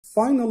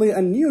Finally, a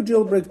new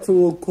jailbreak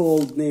tool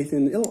called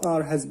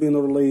NathanLR has been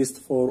released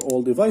for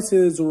all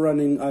devices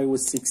running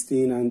iOS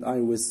 16 and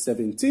iOS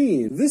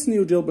 17. This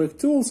new jailbreak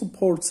tool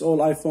supports all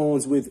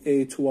iPhones with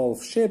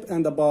A12 chip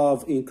and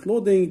above,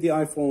 including the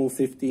iPhone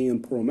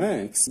 15 Pro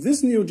Max.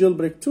 This new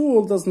jailbreak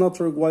tool does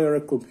not require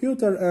a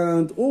computer,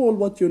 and all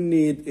what you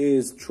need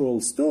is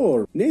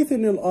TrollStore.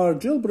 NathanLR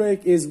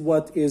jailbreak is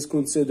what is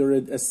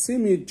considered a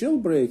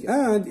semi-jailbreak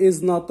and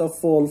is not a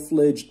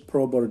full-fledged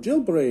proper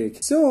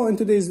jailbreak. So in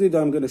today's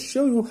video, I'm going to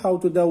show you how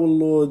to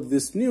download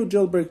this new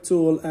jailbreak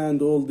tool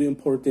and all the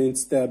important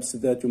steps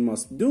that you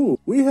must do.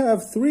 We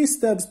have 3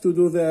 steps to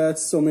do that,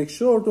 so make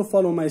sure to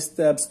follow my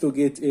steps to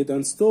get it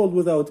installed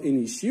without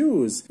any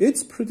issues.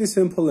 It's pretty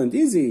simple and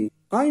easy.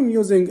 I'm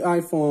using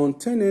iPhone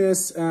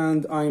XS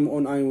and I'm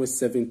on iOS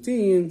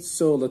 17,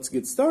 so let's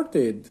get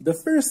started. The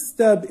first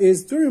step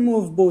is to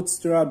remove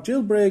Bootstrap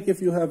jailbreak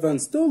if you have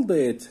installed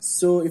it.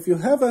 So if you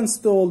have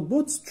installed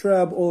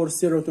Bootstrap or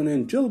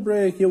Serotonin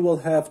jailbreak, you will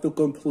have to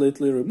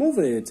completely remove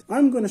it.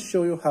 I'm gonna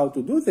show you how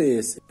to do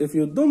this. If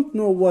you don't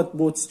know what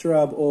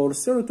Bootstrap or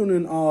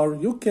Serotonin are,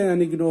 you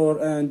can ignore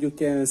and you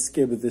can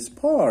skip this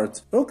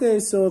part. Okay,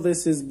 so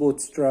this is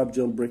Bootstrap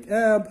jailbreak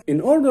app. In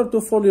order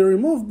to fully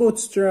remove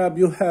Bootstrap,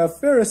 you have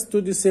first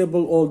to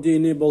disable all the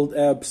enabled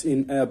apps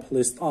in app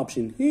list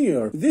option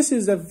here. This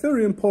is a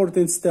very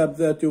important step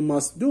that you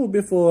must do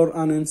before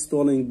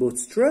uninstalling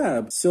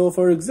Bootstrap. So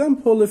for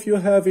example, if you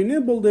have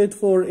enabled it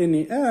for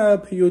any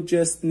app, you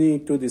just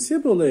need to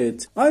disable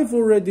it. I've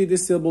already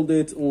disabled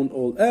it on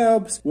all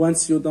apps.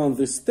 Once you've done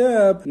this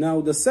step,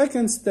 now the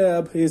second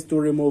step is to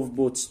remove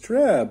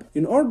Bootstrap.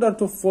 In order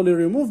to fully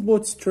remove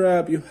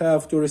Bootstrap, you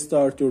have to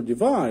restart your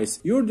device.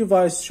 Your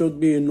device should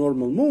be in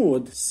normal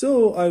mode,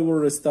 so I will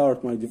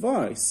restart my device.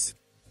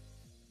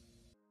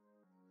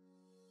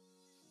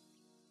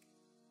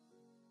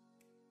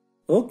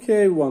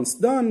 Okay, once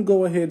done,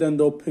 go ahead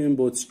and open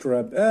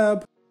Bootstrap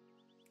app.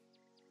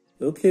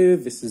 Okay,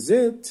 this is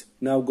it.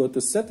 Now go to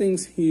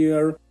settings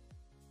here.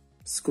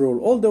 Scroll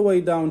all the way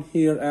down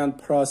here and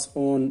press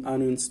on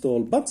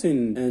uninstall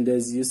button, and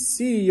as you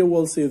see, you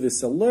will see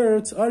this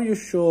alert. Are you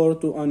sure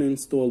to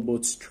uninstall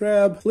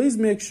Bootstrap? Please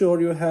make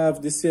sure you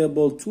have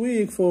disabled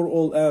tweak for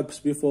all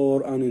apps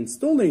before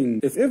uninstalling.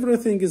 If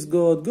everything is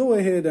good, go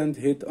ahead and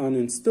hit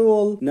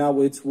uninstall.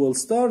 Now it will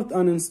start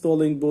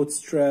uninstalling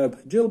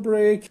Bootstrap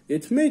jailbreak.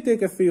 It may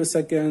take a few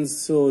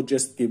seconds, so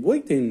just keep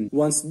waiting.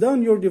 Once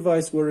done, your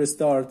device will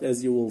restart,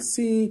 as you will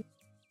see.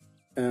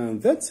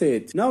 And that's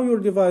it. Now your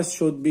device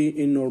should be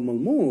in normal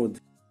mode.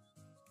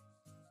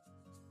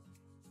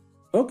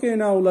 Okay,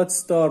 now let's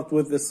start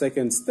with the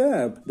second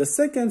step. The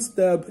second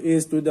step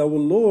is to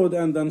download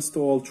and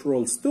install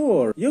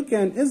TrollStore. You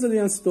can easily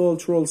install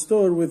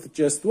TrollStore with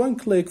just one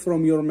click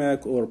from your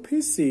Mac or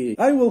PC.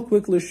 I will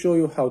quickly show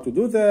you how to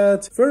do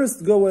that.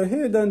 First, go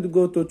ahead and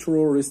go to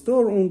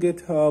TrollStore on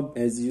GitHub.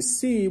 As you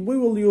see, we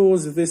will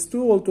use this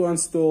tool to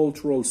install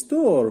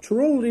TrollStore.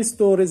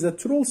 TrollStore is a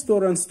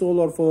TrollStore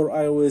installer for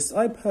iOS,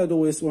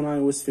 iPadOS on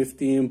iOS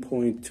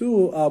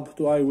 15.2 up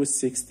to iOS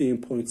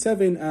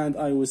 16.7 and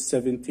iOS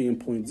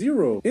 17.0.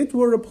 It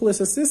will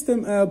replace a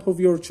system app of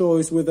your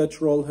choice with a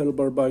troll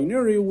helper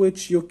binary,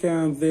 which you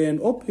can then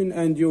open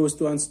and use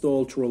to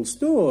install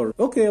TrollStore.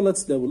 Okay,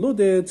 let's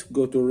download it.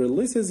 Go to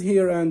releases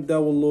here and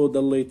download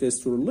the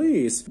latest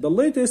release. The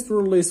latest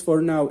release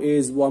for now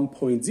is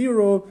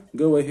 1.0.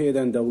 Go ahead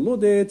and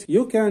download it.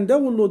 You can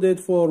download it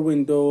for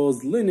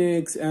Windows,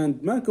 Linux, and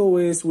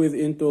macOS with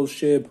Intel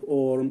chip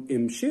or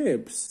M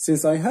chips.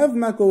 Since I have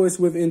macOS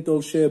with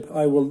Intel chip,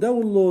 I will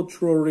download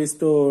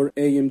TrollStore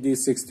AMD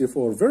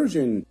 64 version.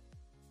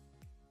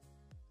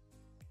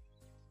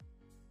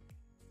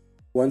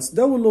 Once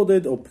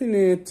downloaded, open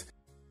it.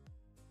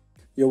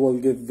 You will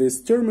get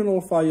this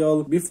terminal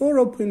file. Before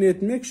opening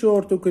it, make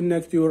sure to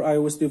connect your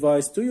iOS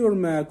device to your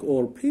Mac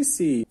or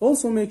PC.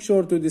 Also make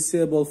sure to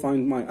disable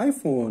Find My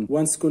iPhone.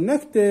 Once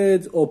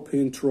connected,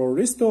 open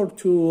TrollStore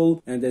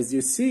tool, and as you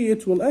see,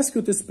 it will ask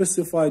you to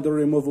specify the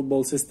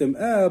removable system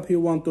app you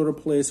want to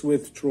replace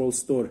with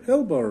TrollStore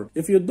helper.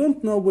 If you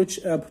don't know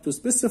which app to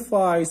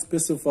specify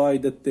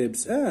the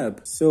tips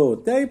app. So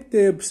type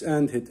tips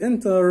and hit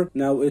enter.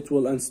 Now it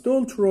will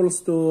install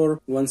TrollStore.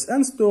 Once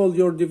installed,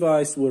 your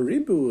device will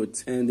reboot.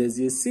 And as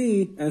you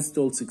see,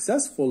 installed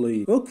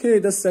successfully. Okay,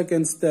 the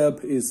second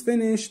step is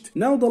finished.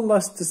 Now the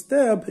last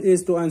step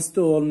is to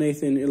install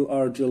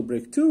NathanLR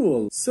jailbreak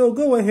tool. So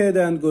go ahead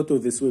and go to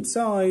this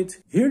website.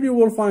 Here you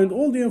will find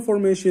all the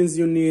information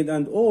you need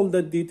and all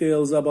the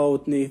details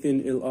about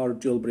NathanLR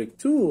jailbreak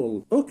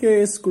tool.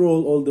 Okay,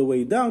 scroll all the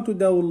way down to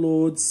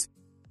downloads.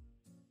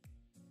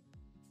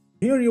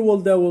 Here you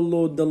will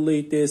download the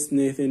latest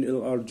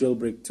NathanLR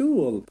jailbreak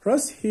tool.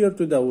 Press here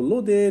to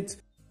download it.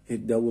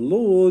 Hit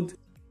download.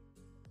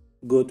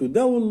 Go to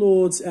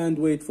downloads and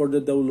wait for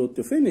the download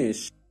to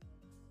finish.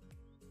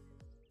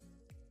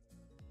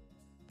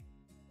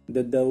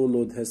 The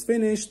download has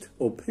finished.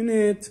 Open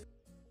it.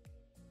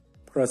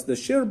 Press the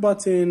share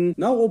button.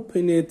 Now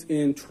open it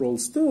in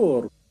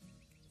TrollStore.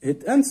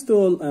 Hit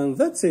install and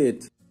that's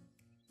it.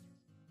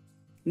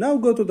 Now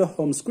go to the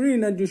home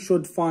screen and you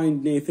should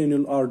find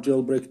NathanLR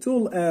Jailbreak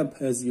Tool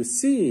app as you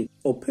see.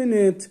 Open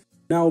it.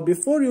 Now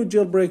before you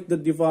jailbreak the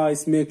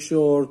device, make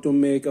sure to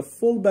make a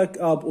full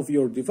backup of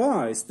your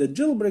device. The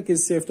jailbreak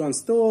is safe to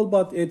install,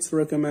 but it's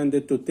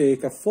recommended to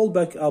take a full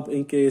backup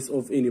in case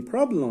of any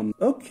problem.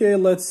 Okay,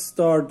 let's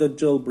start the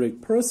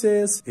jailbreak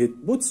process.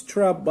 Hit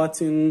Bootstrap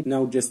button.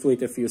 Now just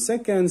wait a few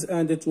seconds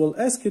and it will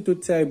ask you to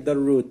type the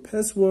root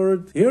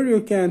password. Here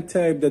you can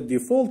type the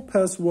default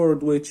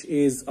password, which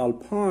is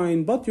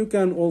Alpine, but you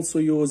can also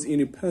use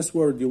any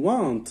password you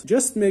want.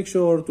 Just make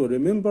sure to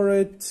remember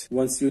it.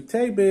 Once you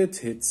type it,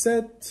 hit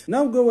set.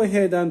 Now go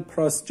ahead and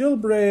press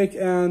jailbreak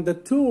and the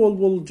tool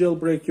will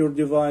jailbreak your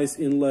device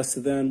in less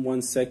than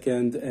 1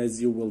 second,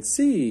 as you will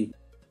see.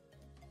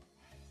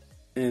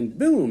 And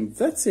boom,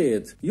 that's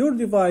it. Your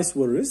device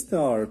will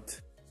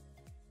restart.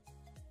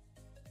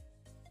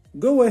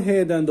 Go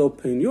ahead and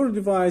open your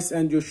device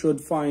and you should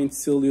find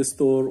Sileo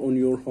Store on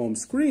your home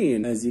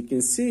screen. As you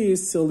can see,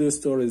 Sileo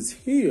Store is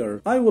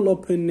here. I will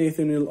open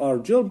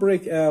NathanLR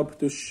Jailbreak app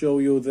to show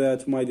you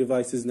that my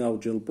device is now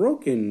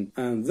jailbroken.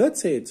 And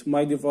that's it,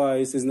 my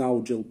device is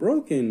now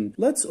jailbroken.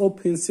 Let's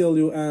open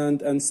Sileo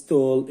and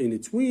install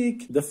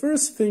AnyTweak. The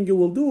first thing you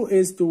will do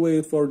is to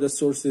wait for the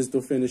sources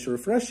to finish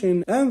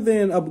refreshing and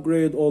then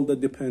upgrade all the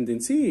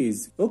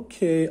dependencies.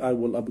 Okay, I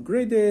will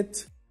upgrade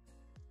it.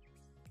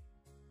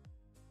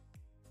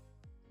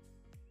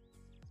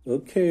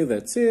 Okay,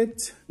 that's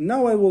it.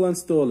 Now I will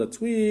install a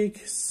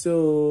tweak.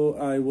 So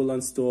I will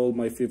install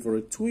my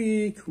favorite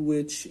tweak,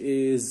 which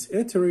is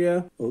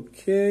Etheria.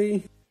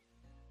 Okay.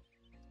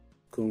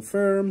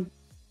 Confirm.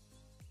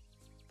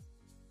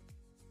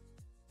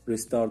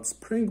 Restart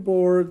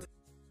Springboard.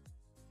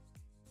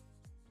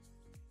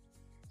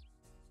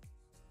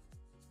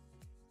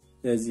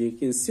 As you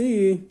can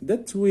see, the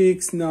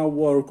tweaks now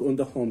work on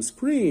the home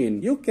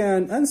screen. You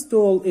can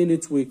install any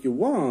tweak you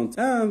want,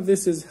 and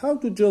this is how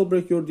to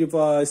jailbreak your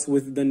device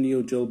with the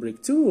new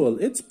jailbreak tool.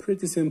 It's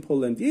pretty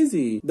simple and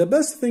easy. The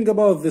best thing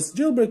about this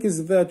jailbreak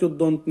is that you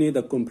don't need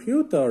a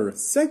computer.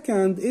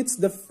 Second, it's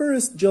the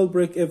first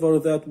jailbreak ever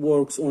that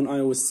works on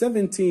iOS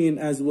 17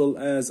 as well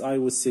as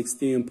iOS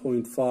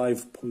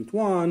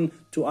 16.5.1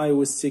 to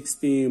iOS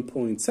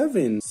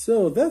 16.7.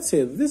 So that's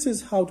it. This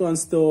is how to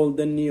install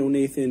the new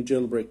Nathan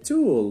jailbreak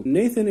tool.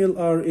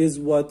 NathanLR is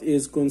what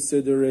is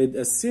considered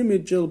a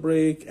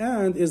semi-jailbreak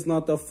and is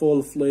not a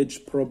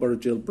full-fledged proper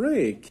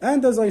jailbreak.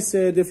 And as I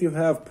said, if you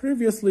have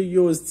previously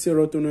used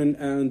Serotonin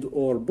and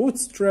or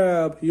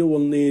Bootstrap, you will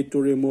need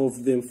to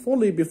remove them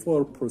fully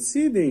before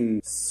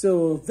proceeding.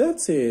 So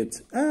that's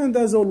it. And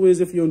as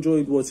always, if you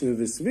enjoyed watching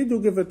this video,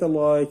 give it a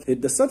like,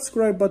 hit the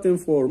subscribe button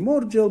for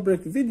more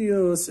jailbreak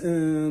videos,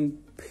 and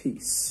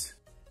peace.